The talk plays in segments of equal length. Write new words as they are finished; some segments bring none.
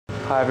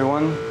Hi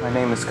everyone, my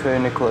name is Cody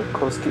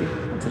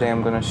and today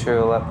I'm going to show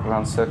you a lap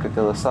around Circuit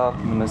de la Sarthe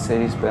in the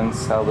Mercedes-Benz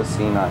Sauber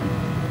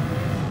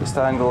C9. For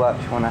starting the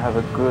lap, you want to have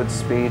a good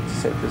speed to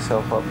set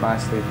yourself up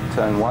nicely for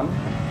turn 1.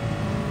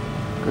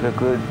 Get a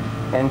good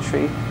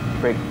entry,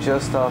 brake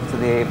just after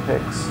the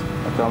apex,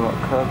 a downward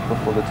curve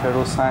before the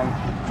turtle sign,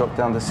 drop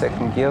down to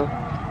second gear,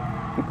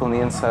 keep on the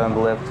inside on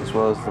the left as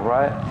well as the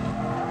right,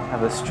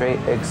 have a straight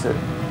exit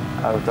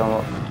out of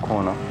downward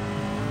corner.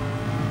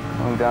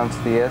 Going down to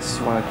the S,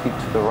 you want to keep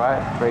to the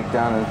right, brake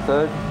down in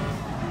third,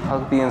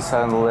 hug the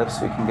inside on the left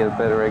so you can get a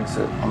better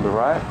exit on the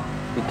right.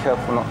 Be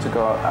careful not to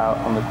go out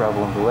on the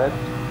gravel on the left.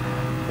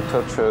 The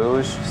touch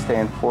rouge,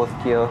 stay in fourth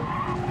gear,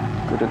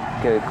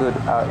 get a good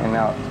out and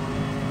out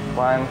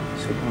line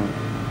so you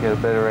can get a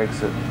better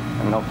exit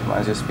and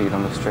optimize your speed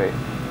on the straight.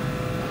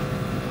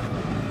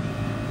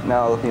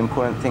 Now the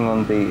important thing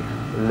on the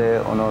le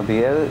or no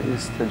biel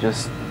is to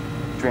just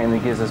drain the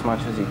gears as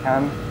much as you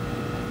can.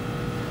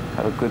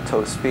 Have a good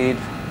top speed.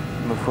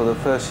 Before the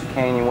first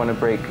chicane, you want to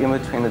brake in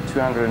between the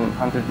 200 and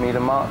 100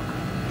 meter mark.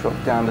 Drop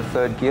down to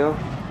third gear.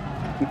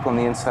 Keep on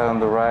the inside on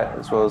the right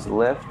as well as the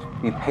left.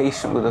 Be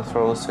patient with the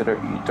throttle so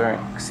that you don't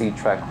exceed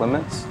track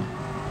limits.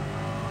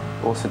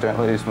 Also don't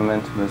lose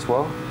momentum as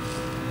well.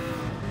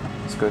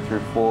 Let's go through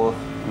fourth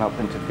and up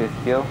into fifth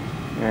gear,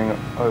 nearing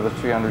over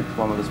 300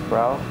 kilometers per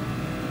hour.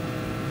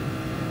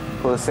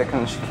 For the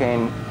second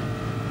chicane,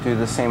 do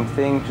the same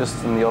thing,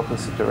 just in the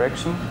opposite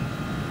direction.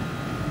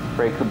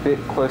 Brake a bit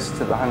closer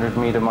to the 100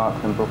 meter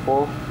mark than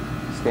before.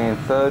 Stay in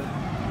third.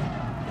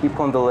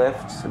 Keep on the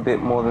left a bit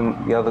more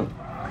than the other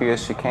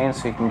previous chicane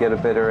so you can get a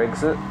better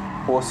exit.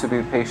 Also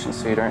be patient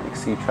so you don't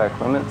exceed track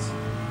limits.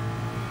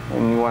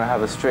 And you want to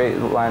have a straight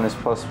line as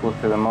possible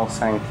through the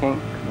Mulsanne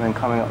kink. And then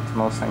coming up to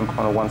Mulsanne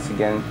corner once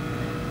again,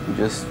 you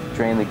just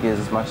drain the gears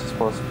as much as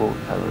possible,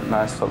 have a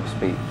nice top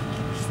speed.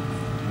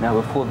 Now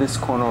before this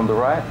corner on the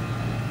right,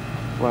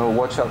 you want to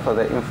watch out for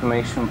that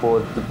information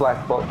board, the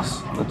black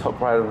box on the top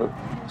right of the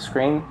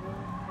screen.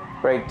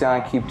 Brake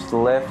down, keep to the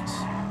left,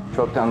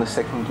 drop down to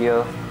second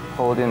gear,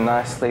 hold in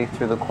nicely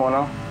through the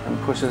corner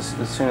and push as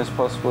soon as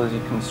possible as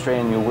you can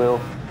straighten your wheel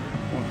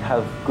and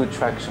have good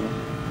traction.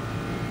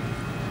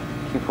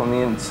 Keep on the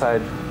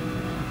inside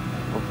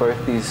of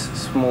both these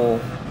small,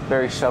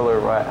 very shallow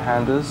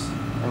right-handers,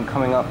 and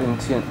coming up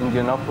into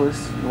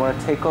Indianapolis, you want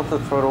to take off the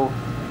throttle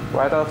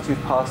right after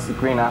you've passed the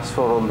green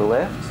asphalt on the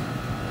left.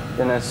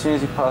 Then as soon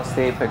as you pass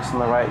the apex on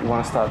the right, you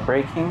want to start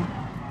braking.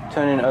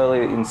 Turn in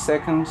earlier in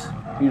second,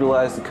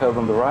 utilize the curve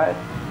on the right,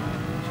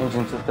 change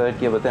into third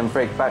gear, but then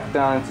brake back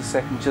down into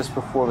second just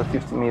before the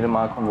 50 meter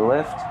mark on the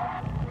left.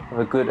 Have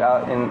a good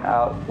out in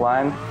out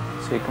line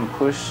so you can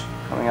push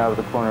coming out of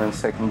the corner in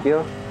second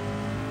gear,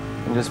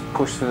 and just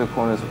push through the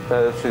corners,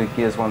 through the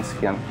gears once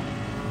again.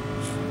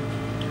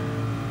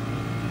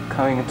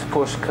 Coming into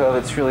Porsche curve,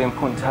 it's really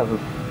important to have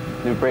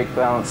the brake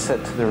balance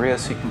set to the rear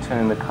so you can turn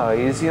in the car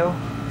easier.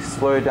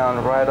 Slow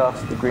down right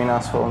after the green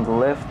asphalt on the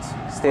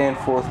left. Stay in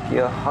fourth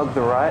gear, hug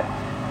the right.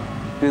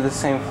 Do the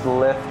same for the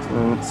left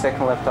and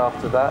second left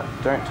after that.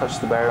 Don't touch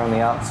the barrier on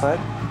the outside.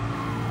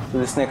 For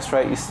this next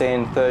right, you stay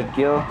in third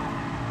gear.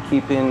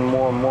 Keep in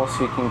more and more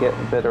so you can get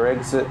a better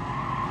exit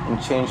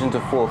and change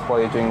into fourth while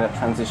you're doing that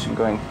transition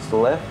going to the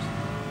left.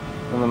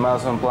 On the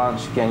Maison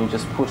Blanche, again, you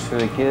just push through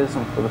the gears,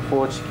 and for the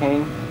forward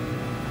chicane,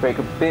 brake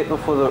a bit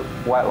before the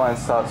white line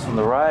starts on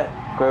the right.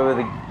 Go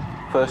over the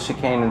first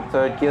chicane in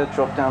third gear,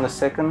 drop down to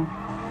second,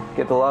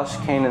 get the last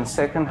chicane in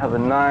second, have a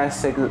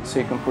nice exit so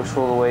you can push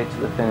all the way to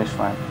the finish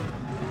line.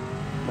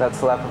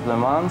 That's a lap of Le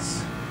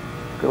Mans.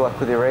 Good luck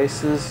with your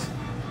races,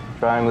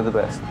 driving with the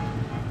best.